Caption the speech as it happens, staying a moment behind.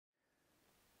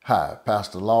Hi,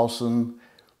 Pastor Lawson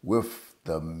with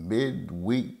the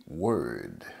midweek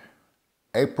word.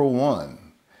 April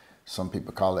 1. Some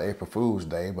people call it April Fool's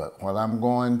Day, but what I'm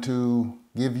going to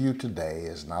give you today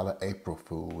is not an April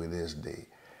Fool. It is the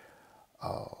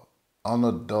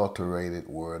unadulterated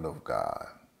Word of God.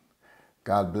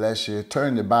 God bless you.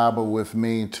 Turn the Bible with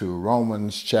me to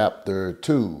Romans chapter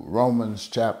 2. Romans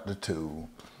chapter 2.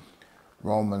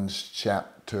 Romans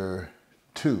chapter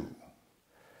 2.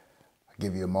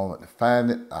 Give you a moment to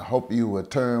find it. I hope you will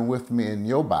turn with me in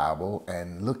your Bible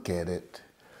and look at it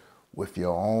with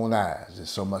your own eyes.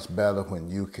 It's so much better when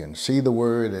you can see the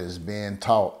word as being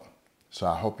taught. So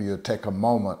I hope you'll take a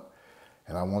moment,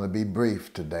 and I want to be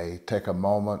brief today. Take a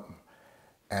moment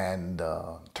and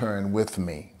turn with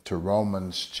me to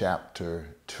Romans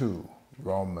chapter 2.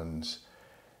 Romans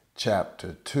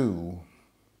chapter 2.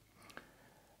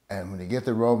 And when you get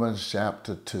to Romans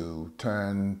chapter 2,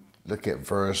 look at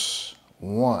verse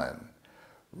 1.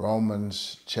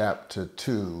 Romans chapter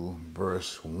 2,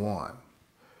 verse 1.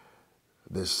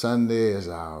 This Sunday is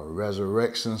our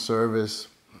resurrection service.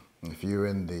 If you're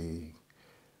in the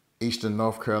Eastern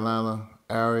North Carolina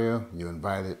area, you're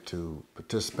invited to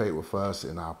participate with us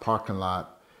in our parking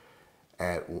lot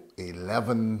at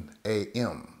 11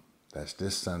 a.m. That's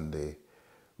this Sunday,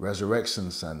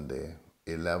 Resurrection Sunday,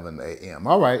 11 a.m.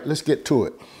 All right, let's get to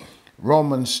it.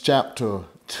 Romans chapter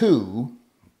 2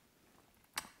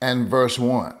 and verse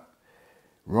 1.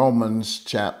 Romans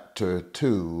chapter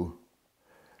 2,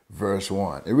 verse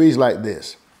 1. It reads like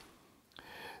this.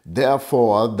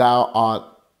 Therefore thou art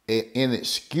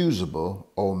inexcusable,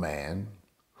 O man,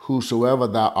 whosoever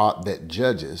thou art that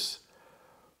judgest,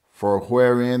 for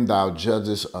wherein thou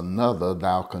judgest another,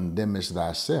 thou condemnest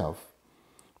thyself,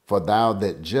 for thou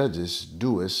that judgest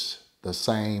doest the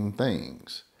same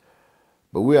things.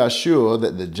 But we are sure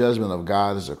that the judgment of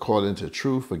God is according to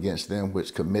truth against them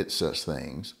which commit such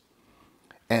things.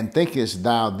 And thinkest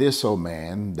thou this, O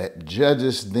man, that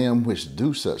judgest them which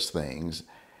do such things,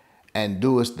 and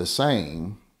doest the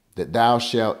same, that thou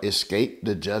shalt escape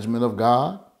the judgment of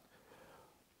God?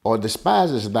 Or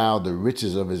despisest thou the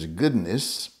riches of his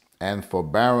goodness, and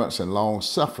forbearance and long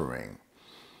suffering,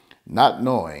 not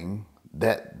knowing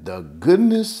that the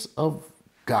goodness of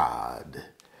God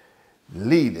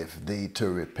leadeth thee to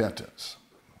repentance?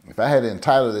 If I had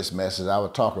entitled this message, I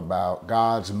would talk about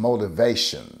God's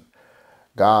motivation.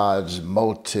 God's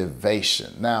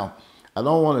motivation. Now, I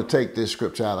don't want to take this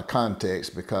scripture out of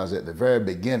context, because at the very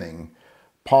beginning,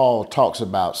 Paul talks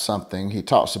about something. He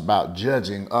talks about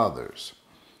judging others.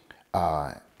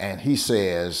 And he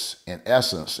says, in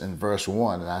essence, in verse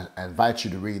 1, and I invite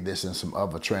you to read this in some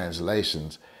other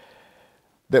translations,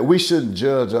 that we shouldn't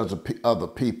judge other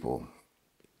people.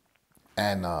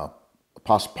 And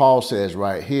Apostle Paul says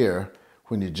right here,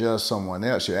 when you judge someone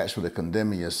else, you're actually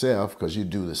condemning yourself, because you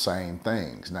do the same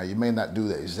things. Now, you may not do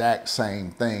the exact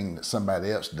same thing that somebody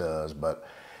else does, but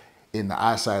in the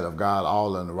eyesight of God,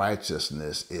 all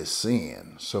unrighteousness is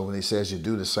sin. So when he says you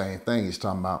do the same thing, he's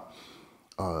talking about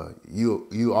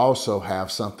you also have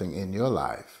something in your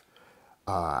life.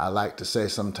 I like to say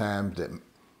sometimes that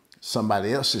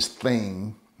somebody else's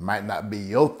thing might not be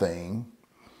your thing,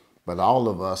 but all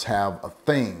of us have a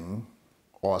thing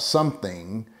or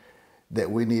something that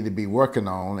we need to be working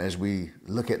on as we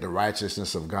look at the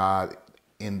righteousness of God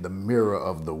in the mirror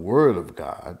of the Word of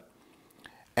God.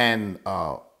 And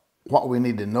what we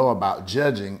need to know about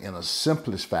judging in a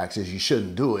simplest fact is you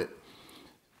shouldn't do it.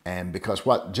 And because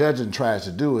what judging tries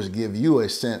to do is give you a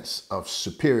sense of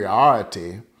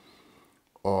superiority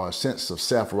or a sense of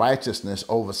self-righteousness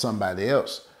over somebody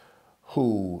else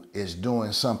who is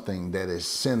doing something that is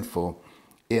sinful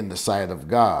in the sight of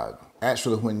God.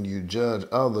 Actually, when you judge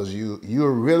others,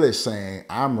 you're really saying,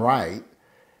 I'm right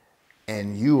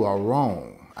and you are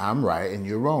wrong. I'm right and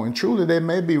you're wrong. And truly, they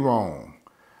may be wrong,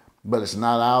 but it's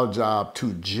not our job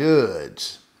to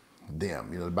judge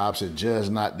them. You know, the Bible says, judge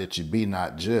not that you be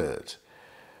not judged.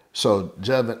 So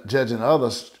judging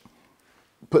others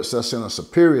puts us in a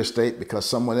superior state, because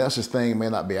someone else's thing may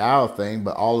not be our thing,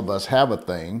 but all of us have a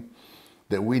thing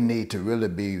that we need to really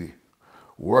be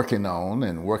working on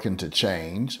and working to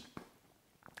change.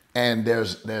 And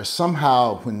there's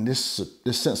somehow, when this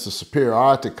sense of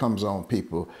superiority comes on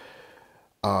people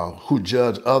who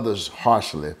judge others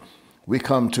harshly, we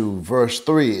come to verse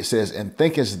 3. It says, and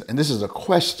thinkest, and this is a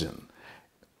question,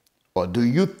 or do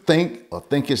you think, or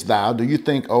thinkest thou, do you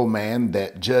think, O man,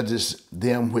 that judgest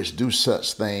them which do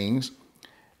such things,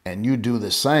 and you do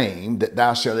the same, that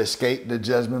thou shalt escape the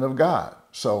judgment of God?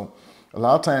 So a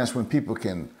lot of times when people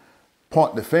can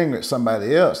point the finger at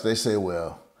somebody else, they say,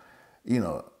 well, you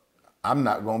know, I'm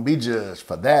not going to be judged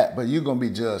for that, but you're going to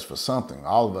be judged for something.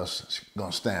 All of us are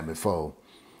going to stand before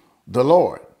the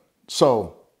Lord.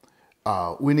 So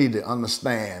we need to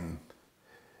understand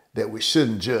that we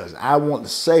shouldn't judge. I want to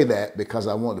say that because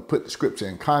I want to put the scripture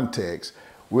in context.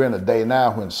 We're in a day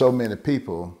now when so many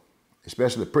people,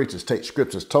 especially preachers, take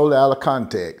scriptures totally out of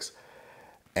context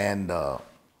and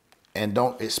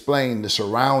don't explain the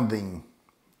surrounding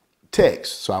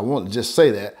text. So I want to just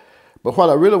say that. But what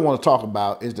I really want to talk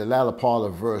about is the latter part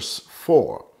of verse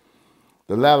 4.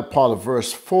 The latter part of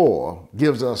verse 4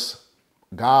 gives us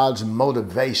God's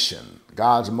motivation.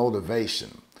 God's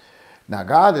motivation. Now,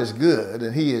 God is good,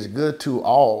 and he is good to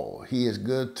all. He is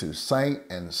good to saint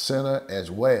and sinner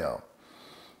as well.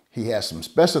 He has some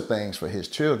special things for his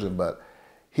children, but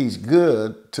he's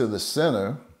good to the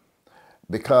sinner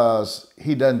because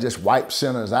he doesn't just wipe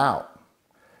sinners out,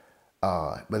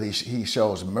 but he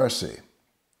shows mercy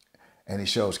and he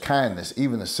shows kindness,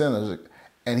 even to sinners,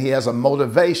 and he has a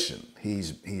motivation.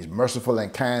 He's merciful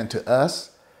and kind to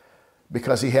us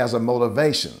because he has a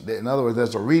motivation. In other words,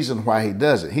 there's a reason why he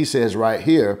does it. He says right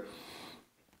here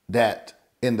that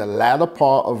in the latter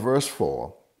part of verse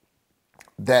 4,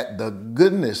 that the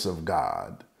goodness of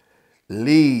God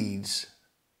leads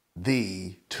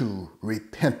thee to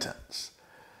repentance.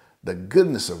 The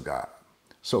goodness of God.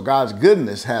 So God's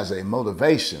goodness has a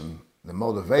motivation. The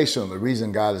motivation, the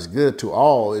reason God is good to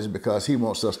all is because he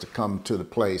wants us to come to the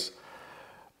place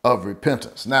of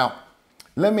repentance. Now,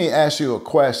 let me ask you a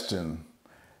question,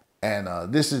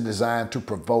 and this is designed to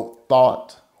provoke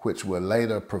thought, which will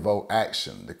later provoke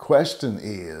action. The question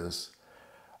is,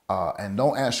 and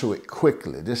don't answer it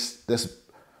quickly, just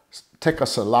take a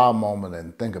Salah moment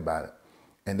and think about it.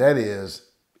 And that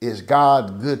is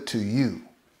God good to you?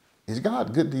 Is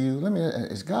God good to you?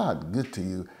 Is God good to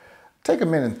you? Take a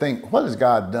minute and think, what has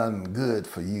God done good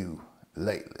for you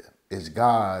lately? Is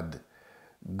God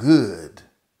good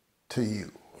to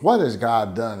you? What has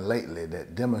God done lately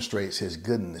that demonstrates his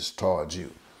goodness towards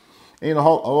you? And, you know,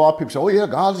 a lot of people say, oh yeah,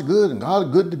 God's good and God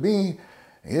is good to me.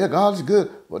 Yeah, God's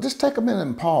good. Well, just take a minute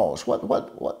and pause.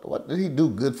 What did he do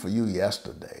good for you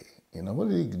yesterday? You know, what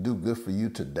did he do good for you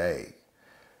today?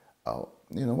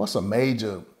 You know, what's a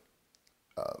major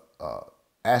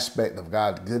aspect of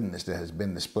God's goodness that has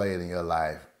been displayed in your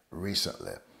life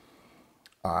recently?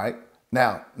 All right.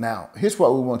 Now, here's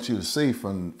what we want you to see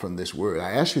from this word.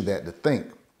 I ask you that to think.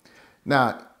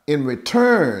 Now, in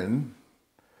return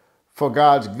for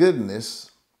God's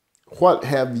goodness, what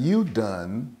have you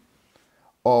done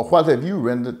or what have you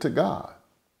rendered to God?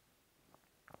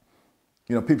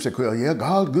 You know, people say, well, yeah,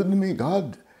 God's good to me.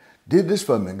 God did this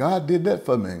for me. And God did that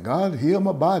for me. And God healed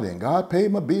my body. And God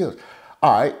paid my bills.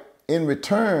 All right. In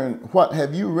return, what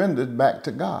have you rendered back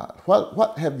to God?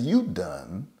 What have you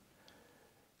done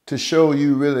to show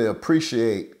you really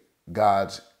appreciate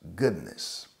God's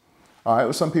goodness? All right,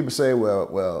 well, some people say,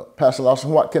 well, Pastor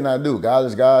Lawson, what can I do? God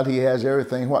is God. He has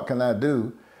everything. What can I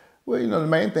do? Well, you know, the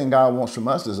main thing God wants from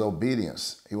us is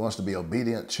obedience. He wants to be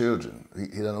obedient children.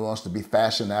 He doesn't want us to be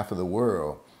fashioned after the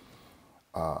world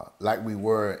like we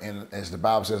were, as the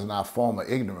Bible says, in our former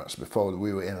ignorance before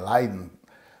we were enlightened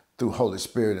through Holy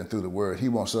Spirit and through the Word. He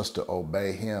wants us to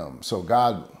obey him. So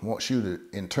God wants you to,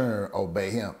 in turn,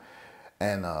 obey him.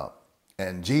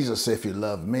 And Jesus said, if you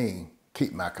love me,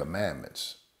 keep my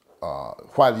commandments.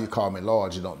 Why do you call me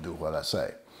Lord? You don't do what I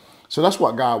say. So that's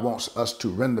what God wants us to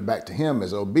render back to him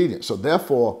as obedience. So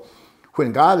therefore,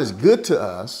 when God is good to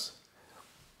us,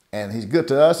 and he's good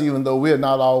to us even though we're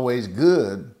not always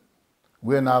good,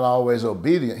 we're not always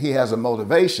obedient, he has a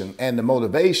motivation, and the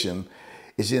motivation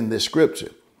is in this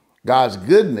scripture. God's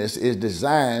goodness is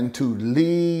designed to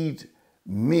lead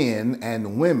men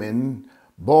and women,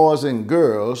 boys and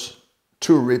girls,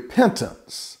 to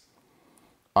repentance.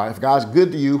 All right, if God's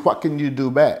good to you, what can you do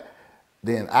back?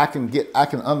 Then I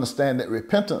can understand that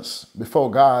repentance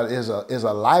before God is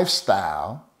a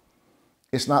lifestyle.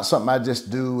 It's not something I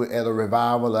just do at a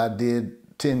revival I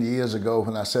did 10 years ago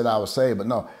when I said I was saved, but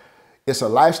no, it's a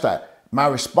lifestyle. My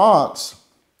response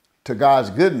to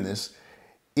God's goodness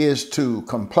is to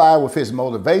comply with his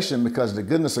motivation, because the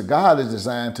goodness of God is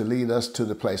designed to lead us to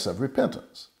the place of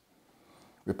repentance.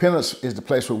 Repentance is the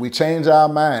place where we change our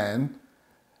mind,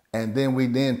 and then we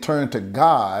turn to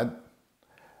God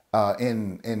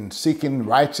in seeking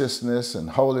righteousness and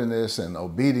holiness and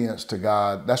obedience to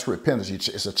God. That's repentance.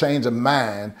 It's a change of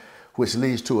mind which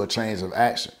leads to a change of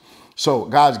action. So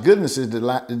God's goodness is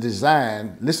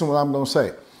designed. Listen to what I'm going to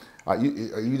say.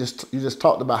 You just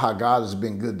talked about how God has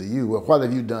been good to you. Well, what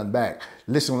have you done back?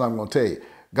 Listen to what I'm going to tell you.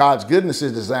 God's goodness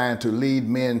is designed to lead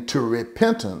men to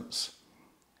repentance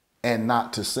and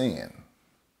not to sin.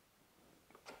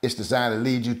 it's designed to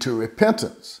lead you to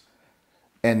repentance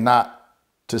and not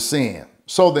to sin.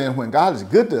 So then when God is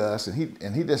good to us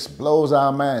and he just blows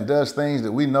our mind, does things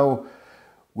that we know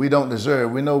we don't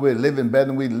deserve, we know we're living better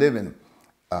than we living,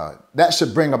 that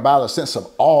should bring about a sense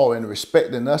of awe and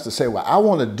respect in us to say, well, I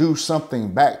want to do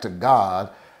something back to God.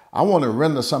 I want to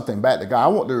render something back to God. I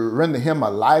want to render him a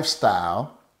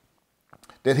lifestyle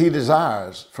that he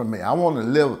desires from me. I want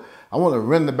to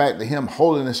render back to him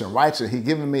holiness and righteousness. He's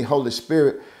given me Holy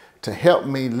Spirit to help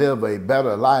me live a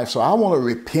better life. So I want to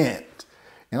repent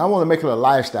and I want to make it a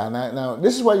lifestyle. Now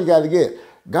this is what you got to get.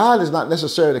 God is not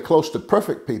necessarily close to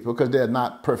perfect people because they're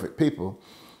not perfect people,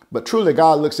 but truly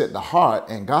God looks at the heart,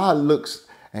 and God looks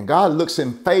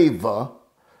in favor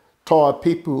toward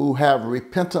people who have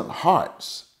repentant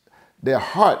hearts. Their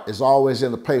heart is always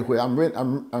in a place where I'm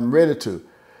ready to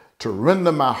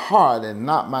render my heart and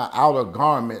not my outer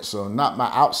garments or not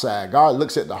my outside. God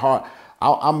looks at the heart.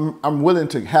 I'm willing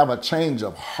to have a change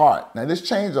of heart. Now this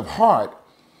change of heart,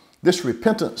 this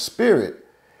repentant spirit,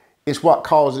 is what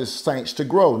causes saints to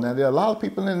grow. Now there are a lot of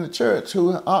people in the church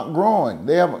who aren't growing.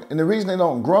 And the reason they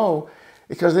don't grow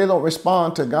is because they don't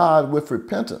respond to God with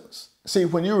repentance. See,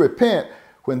 when you repent,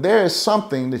 when there is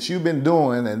something that you've been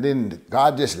doing and then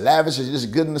God just lavishes his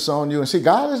goodness on you, and see,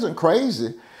 God isn't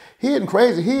crazy. He isn't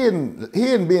crazy. He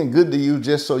isn't being good to you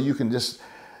just so you can just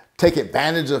take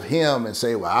advantage of him and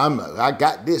say, well, I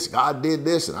got this, God did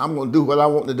this, and I'm going to do what I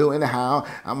want to do anyhow.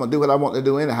 I'm going to do what I want to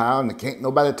do anyhow, and can't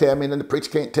nobody tell me nothing. The preacher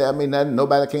can't tell me nothing.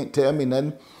 Nobody can't tell me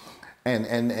nothing.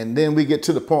 And then we get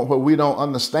to the point where we don't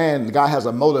understand God has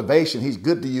a motivation. He's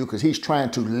good to you because he's trying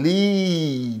to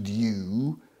lead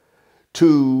you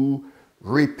to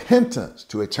repentance,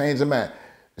 to a change of mind.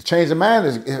 The change of mind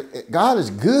is, God is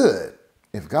good.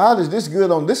 If God is this good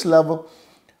on this level,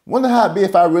 wonder how it'd be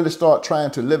if I really start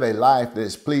trying to live a life that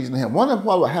is pleasing to him. Wonder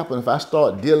what would happen if I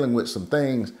start dealing with some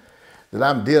things that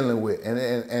I'm dealing with.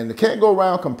 And you can't go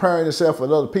around comparing yourself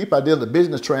with other people. I did a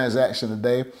business transaction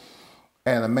today,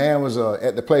 and a man was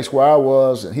at the place where I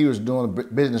was, and he was doing a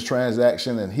business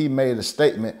transaction, and he made a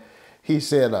statement. He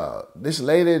said, this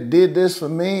lady did this for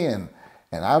me, and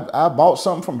I bought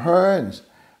something from her and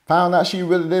found out she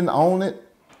really didn't own it.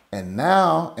 And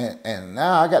now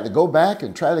I got to go back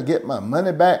and try to get my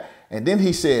money back. And then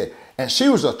he said, and she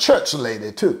was a church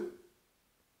lady too.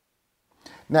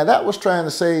 Now what he was trying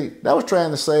to say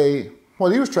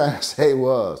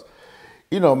was,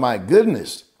 my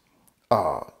goodness,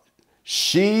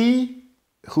 she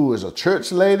who is a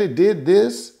church lady did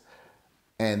this,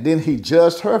 and then he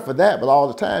judged her for that. But all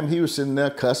the time he was sitting there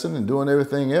cussing and doing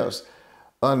everything else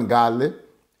ungodly.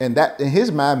 And that in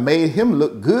his mind made him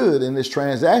look good in this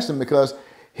transaction because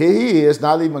here he is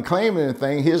not even claiming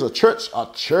anything. Here's a church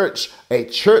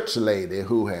lady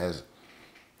who has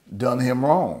done him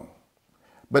wrong.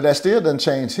 But that still doesn't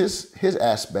change his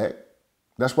aspect.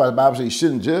 That's why the Bible says you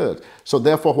shouldn't judge. So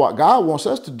therefore, what God wants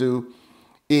us to do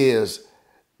is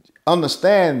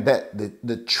understand that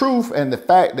the truth and the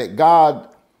fact that God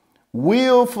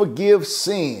will forgive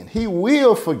sin. He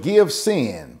will forgive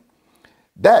sin.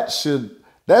 That should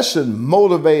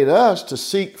motivate us to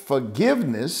seek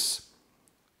forgiveness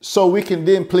so we can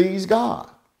then please God.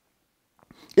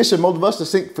 It should motivate us to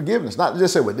seek forgiveness, not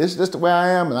just say, well, this is the way I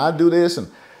am and I do this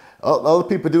and other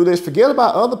people do this. Forget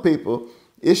about other people.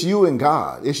 It's you and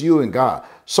God. It's you and God.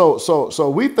 So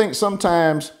we think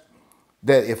sometimes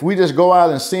that if we just go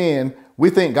out and sin, we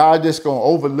think God just going to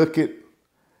overlook it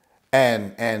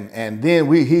and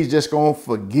then he's just going to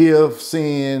forgive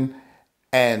sin.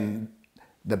 And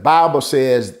the Bible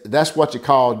says that's what you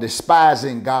call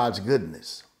despising God's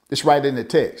goodness. It's right in the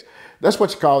text. That's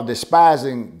what you call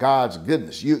despising God's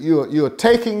goodness. You're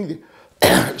taking,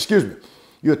 excuse me,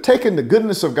 you're taking the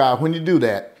goodness of God when you do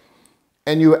that,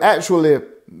 and you're actually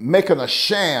making a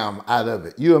sham out of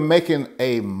it. You're making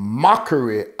a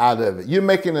mockery out of it. You're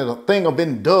making it a thing of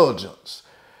indulgence.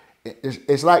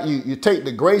 It's like you take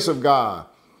the grace of God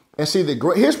and see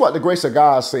here's what the grace of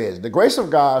God says. The grace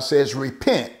of God says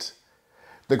repent.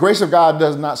 The grace of God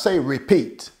does not say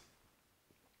repeat.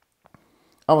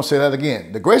 I'm going to say that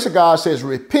again. The grace of God says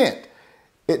repent.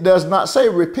 It does not say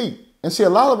repeat. And see, a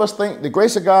lot of us think the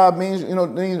grace of God means,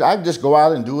 I can just go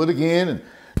out and do it again and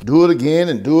do it again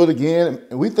and do it again.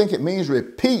 And we think it means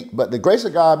repeat, but the grace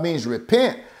of God means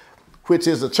repent, which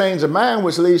is a change of mind,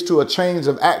 which leads to a change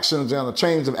of actions and a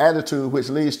change of attitude, which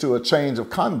leads to a change of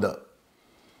conduct.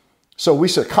 So we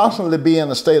should constantly be in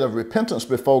a state of repentance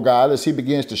before God as he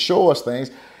begins to show us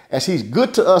things, as he's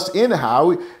good to us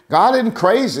anyhow. God isn't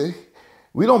crazy.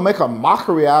 We don't make a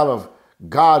mockery out of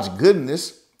God's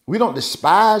goodness. We don't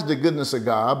despise the goodness of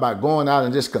God by going out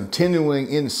and just continuing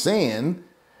in sin.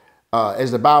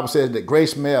 as the Bible says, that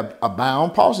grace may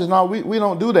abound. Paul says, no, we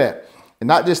don't do that. And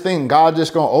not just thinking God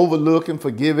just going to overlook and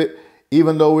forgive it,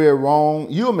 even though we're wrong.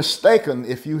 You're mistaken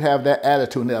if you have that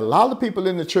attitude. And there are a lot of people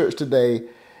in the church today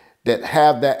that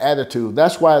have that attitude.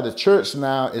 That's why the church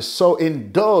now is so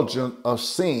indulgent of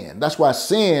sin. That's why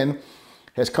sin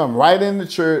has come right in the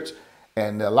church.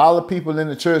 And a lot of people in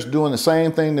the church doing the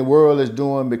same thing the world is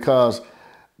doing because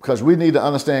we need to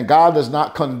understand God does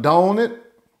not condone it.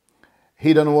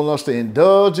 He doesn't want us to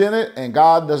indulge in it. And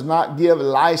God does not give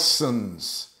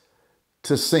license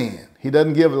to sin. He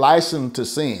doesn't give license to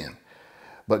sin.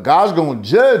 But God's going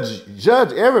to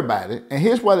judge everybody. And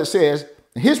here's what it says.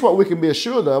 Here's what we can be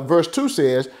assured of. Verse 2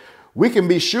 says, we can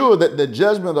be sure that the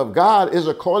judgment of God is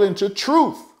according to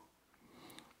truth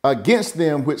against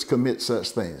them which commit such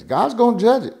things. God's going to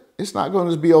judge it. It's not going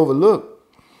to be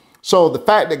overlooked. So the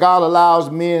fact that God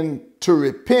allows men to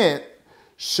repent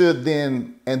should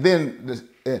then, and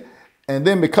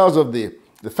then because of the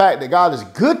fact that God is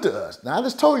good to us. Now I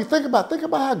just told you, think about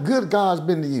how good God's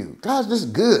been to you. God's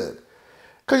just good.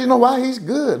 Because you know why? He's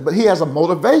good, but he has a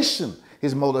motivation.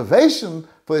 His motivation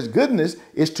for his goodness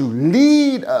is to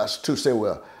lead us to say,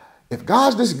 well, if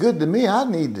God's this good to me, I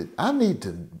need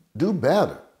to do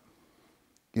better.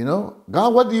 You know,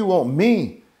 God, what do you want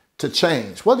me to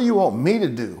change? What do you want me to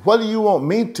do? What do you want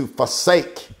me to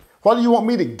forsake? What do you want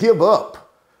me to give up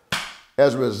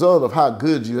as a result of how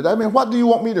good you are? I mean, what do you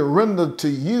want me to render to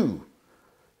you,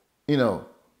 you know,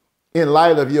 in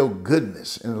light of your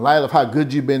goodness, in light of how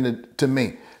good you've been to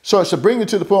me? So it should bring you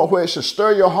to the point where it should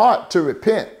stir your heart to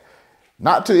repent,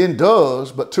 not to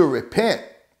indulge, but to repent,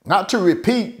 not to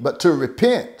repeat, but to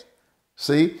repent.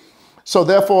 See? So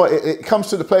therefore, it comes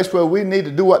to the place where we need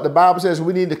to do what the Bible says.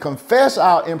 We need to confess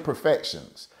our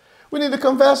imperfections. We need to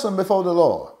confess them before the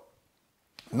Lord.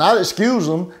 Not excuse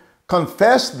them,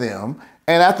 confess them.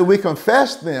 And after we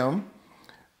confess them,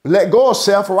 let go of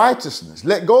self-righteousness.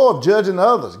 Let go of judging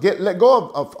others. Let go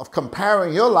of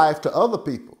comparing your life to other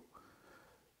people.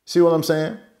 See what I'm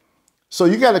saying? So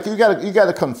you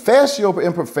gotta confess your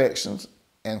imperfections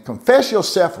and confess your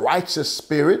self-righteous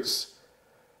spirits.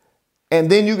 And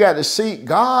then you got to seek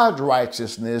God's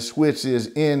righteousness, which is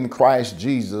in Christ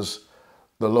Jesus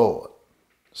the Lord.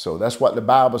 So that's what the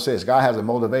Bible says. God has a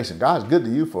motivation. God's good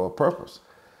to you for a purpose.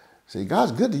 See,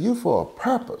 God's good to you for a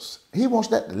purpose. He wants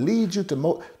that to lead you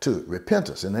to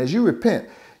repentance. And as you repent,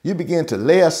 you begin to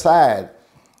lay aside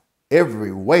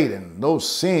every weight and those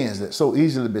sins that so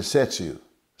easily beset you.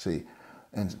 See,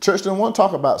 and the church doesn't want to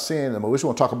talk about sin anymore. We just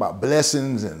want to talk about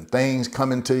blessings and things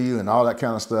coming to you and all that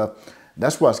kind of stuff.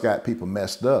 That's what's got people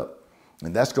messed up.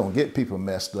 And that's going to get people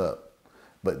messed up.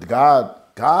 But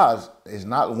God is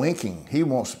not winking. He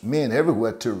wants men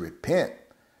everywhere to repent.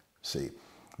 See,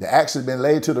 the axe has been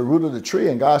laid to the root of the tree.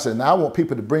 And God said, now I want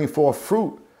people to bring forth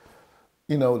fruit,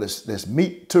 you know, that's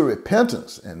meet to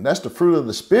repentance. And that's the fruit of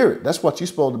the Spirit. That's what you're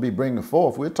supposed to be bringing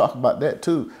forth. We'll talk about that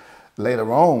too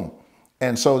later on.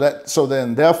 And so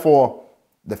then therefore,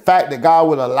 the fact that God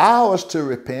would allow us to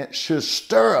repent should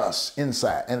stir us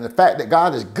inside. And the fact that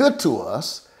God is good to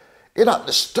us, it ought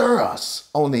to stir us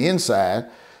on the inside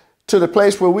to the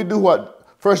place where we do what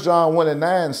 1 John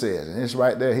 1:9 says. And it's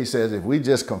right there. He says, if we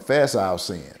just confess our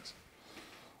sins,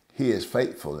 he is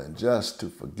faithful and just to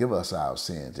forgive us our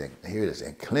sins. And here it is,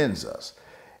 and cleanse us.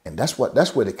 And that's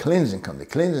where the cleansing comes. The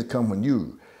cleansing comes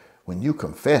when you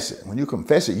confess it. When you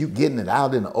confess it, you're getting it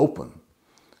out in the open.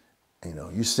 You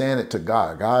know, you saying it to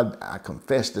God. God, I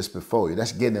confess this before you.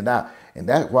 That's getting it out. And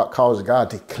that's what causes God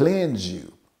to cleanse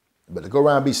you. But to go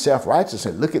around and be self-righteous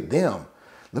and look at them.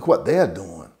 Look what they're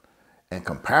doing. And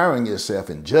comparing yourself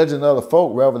and judging other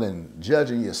folk rather than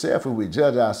judging yourself. If we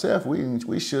judge ourselves,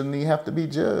 we shouldn't even have to be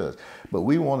judged. But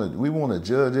we want to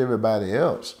judge everybody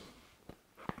else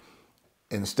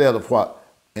instead of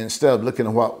looking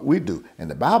at what we do. And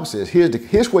the Bible says,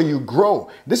 here's where you grow.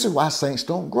 This is why saints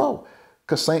don't grow.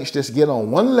 Because saints just get on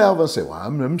one level and say, well,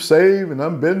 I'm saved and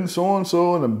I'm betting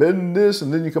so-and-so and I'm betting this.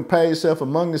 And then you compare yourself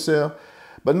among yourself.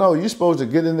 But no, you're supposed to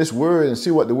get in this word and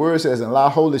see what the word says and allow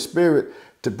Holy Spirit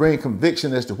to bring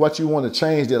conviction as to what you want to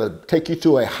change that'll take you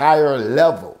to a higher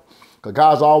level. Because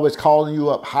God's always calling you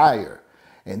up higher.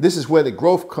 And this is where the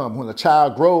growth comes. When a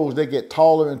child grows, they get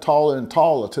taller and taller and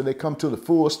taller till they come to the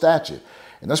full stature.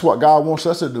 And that's what God wants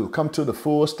us to do, come to the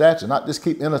full stature, not just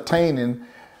keep entertaining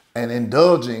and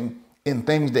indulging in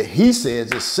things that he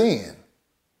says is sin.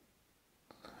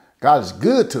 God is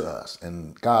good to us,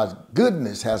 and God's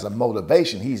goodness has a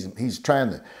motivation. He's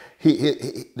trying to,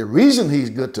 the reason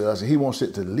he's good to us, he wants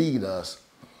it to lead us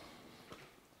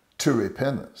to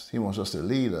repentance. He wants us to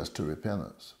lead us to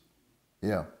repentance.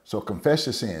 Yeah. So confess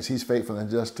your sins. He's faithful and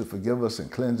just to forgive us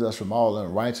and cleanse us from all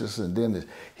unrighteousness. And then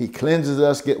he cleanses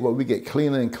us, we get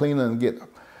cleaner and cleaner and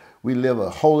we live a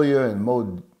holier and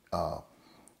more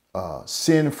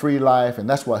sin-free life. And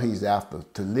that's what he's after,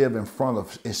 to live in front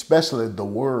of, especially the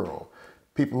world.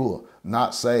 People who are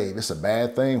not saved. It's a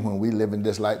bad thing when we living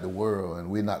just like the world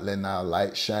and we're not letting our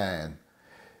light shine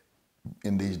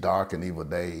in these dark and evil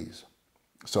days.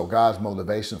 So God's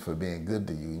motivation for being good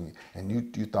to you, and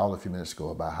you thought a few minutes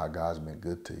ago about how God's been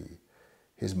good to you.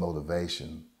 His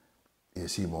motivation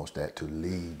is he wants that to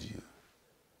lead you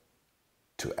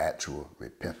to actual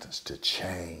repentance, to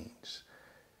change.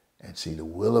 And see, the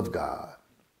will of God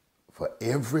for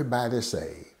everybody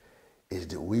saved is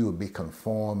that we would be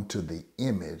conformed to the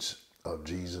image of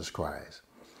Jesus Christ,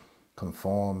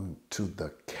 conformed to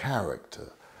the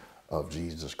character of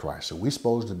Jesus Christ. So we're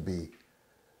supposed to be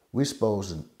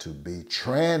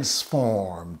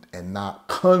transformed and not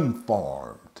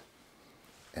conformed.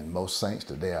 And most saints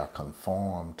today are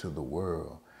conformed to the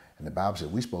world. And the Bible says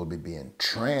we're supposed to be being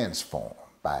transformed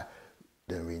by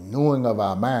the renewing of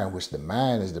our mind, which the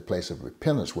mind is the place of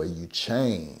repentance where you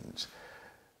change.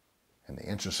 And the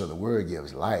entrance of the word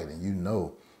gives light. And you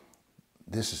know,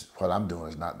 this is what I'm doing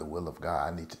is not the will of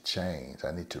God. I need to change.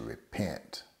 I need to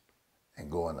repent and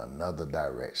go in another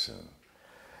direction.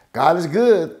 God is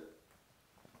good.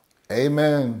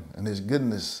 Amen. And his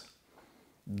goodness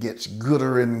gets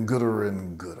gooder and gooder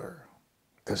and gooder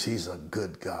because he's a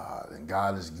good God. And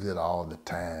God is good all the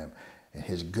time. And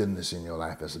his goodness in your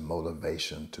life is a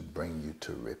motivation to bring you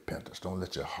to repentance. Don't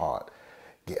let your heart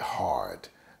get hard.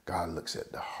 God looks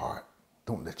at the heart.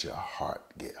 Don't let your heart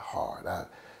get hard. I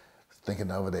was thinking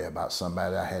the other day about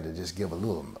somebody I had to just give a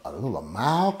little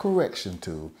mild correction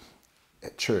to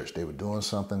at church. They were doing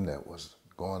something that was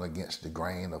going against the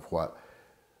grain of what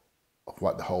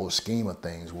the whole scheme of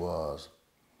things was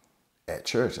at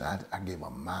church. And I gave them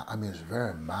a mild, I mean, it's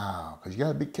very mild, because you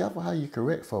got to be careful how you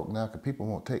correct folk now, because people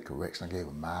won't take correction. I gave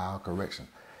a mild correction.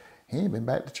 He ain't been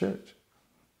back to church.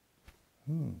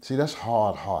 See, that's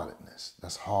hard-heartedness.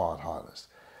 That's hard-heartedness.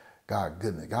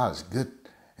 Goodness. God is good,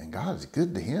 and God is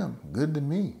good to him, good to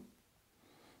me.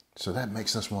 So that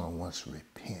makes us want to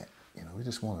repent. You know, we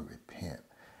just want to repent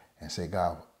and say,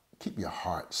 God, keep your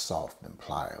heart soft and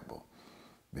pliable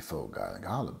before God. And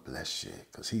God will bless you,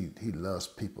 because he loves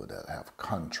people that have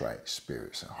contrite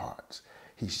spirits and hearts.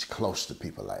 He's close to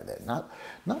people like that. Not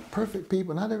perfect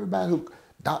people, not everybody who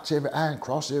dots every I and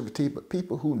crosses every T, but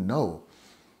people who know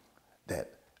that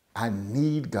I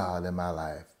need God in my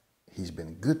life. He's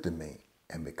been good to me.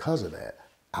 And because of that,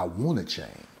 I want to change.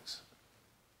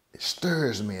 It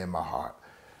stirs me in my heart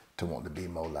to want to be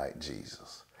more like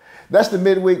Jesus. That's the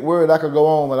midweek word. I could go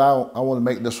on, but I want to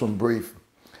make this one brief.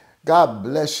 God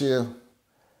bless you.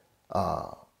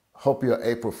 Hope your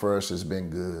April 1st has been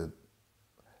good.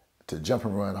 To Jump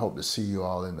and Run, hope to see you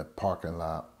all in the parking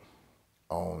lot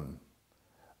on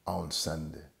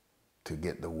Sunday to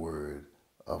get the word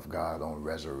of God on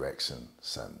Resurrection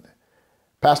Sunday.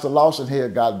 Pastor Lawson here.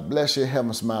 God bless you.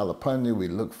 Heaven smile upon you. We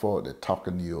look forward to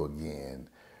talking to you again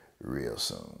real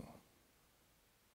soon.